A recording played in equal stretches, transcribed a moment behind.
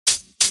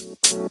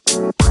Hey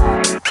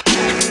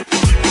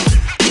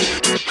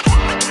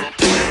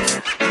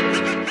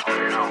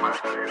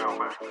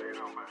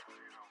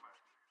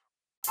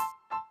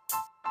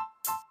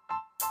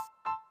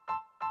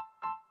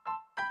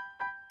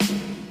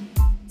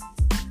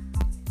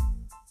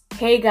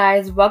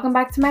guys, welcome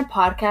back to my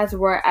podcast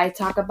where I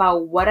talk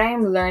about what I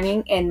am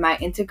learning in my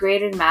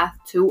integrated math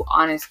 2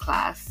 honors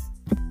class.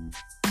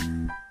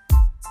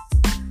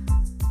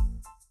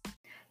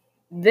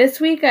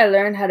 This week I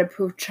learned how to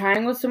prove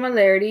triangle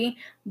similarity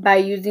by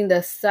using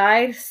the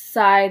side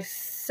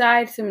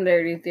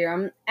similarity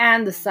theorem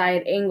and the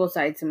side angle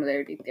side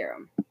similarity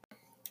theorem.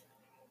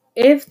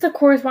 If the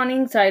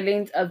corresponding side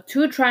lengths of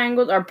two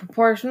triangles are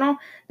proportional,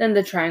 then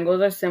the triangles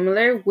are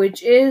similar,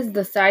 which is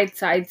the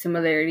side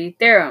similarity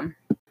theorem.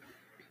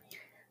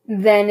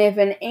 Then if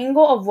an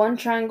angle of one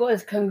triangle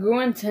is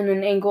congruent to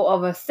an angle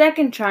of a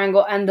second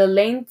triangle and the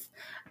lengths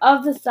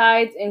of the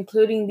sides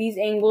including these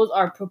angles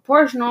are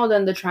proportional,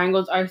 then the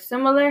triangles are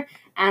similar,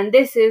 and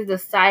this is the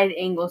side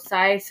angle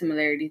side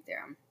similarity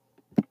theorem.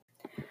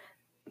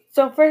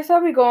 So first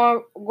I'll be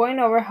going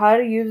over how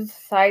to use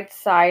the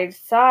side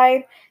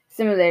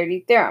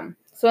similarity theorem.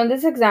 So in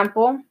this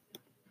example,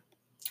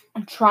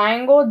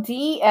 triangle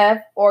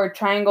DEF or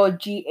triangle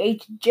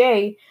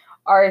GHJ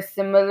are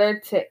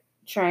similar to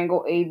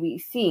triangle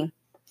ABC,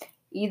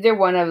 either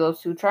one of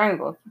those two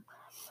triangles.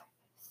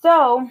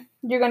 So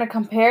you're going to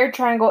compare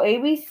triangle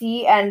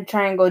ABC and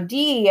triangle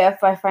DEF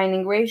by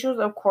finding ratios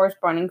of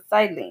corresponding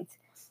side lengths.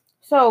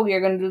 So you're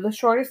going to do the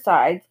shortest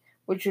sides,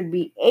 which would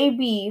be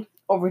AB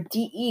over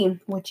DE,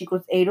 which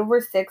equals 8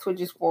 over 6,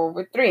 which is 4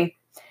 over 3.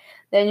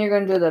 Then you're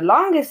going to do the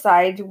longest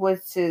side,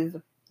 which is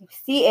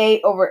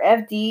CA over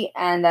FD,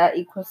 and that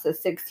equals to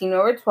 16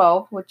 over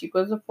 12, which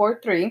equals to 4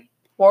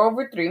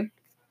 over 3.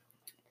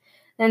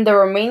 Then the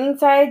remaining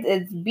sides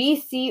is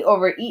BC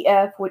over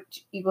EF,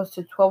 which equals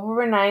to 12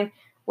 over 9,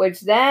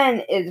 which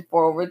then is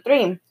 4 over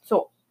 3.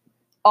 So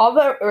all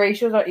the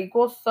ratios are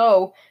equal,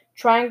 so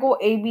triangle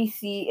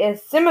ABC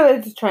is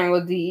similar to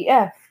triangle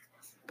DEF.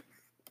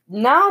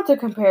 Now to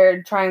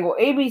compare triangle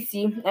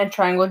ABC and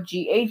triangle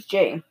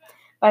GHJ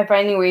by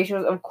finding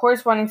ratios of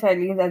corresponding side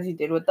lengths as you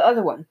did with the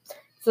other one.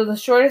 So the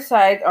shortest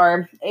sides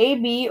are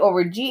AB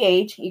over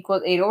GH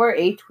equals 8 over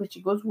 8, which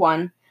equals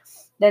 1.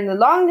 Then the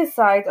longest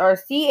sides are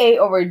CA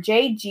over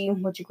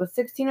JG, which equals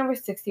 16 over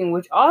 16,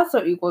 which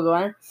also equals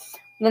 1.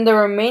 Then the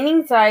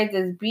remaining sides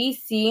is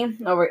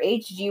BC over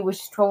HG, which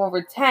is 12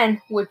 over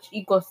 10, which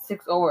equals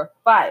 6 over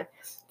 5.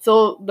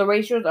 So the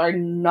ratios are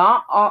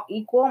not all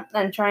equal,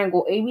 and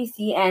triangle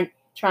ABC and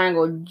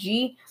triangle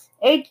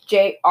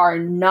GHJ are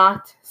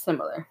not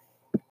similar.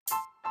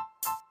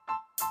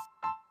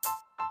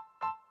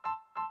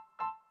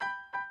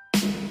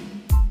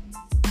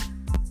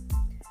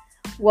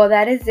 Well,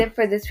 that is it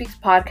for this week's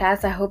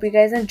podcast. I hope you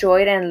guys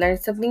enjoyed and learned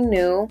something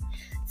new.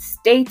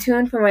 Stay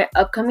tuned for my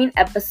upcoming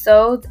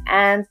episodes,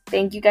 and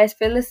thank you guys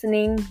for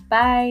listening.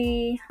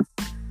 Bye.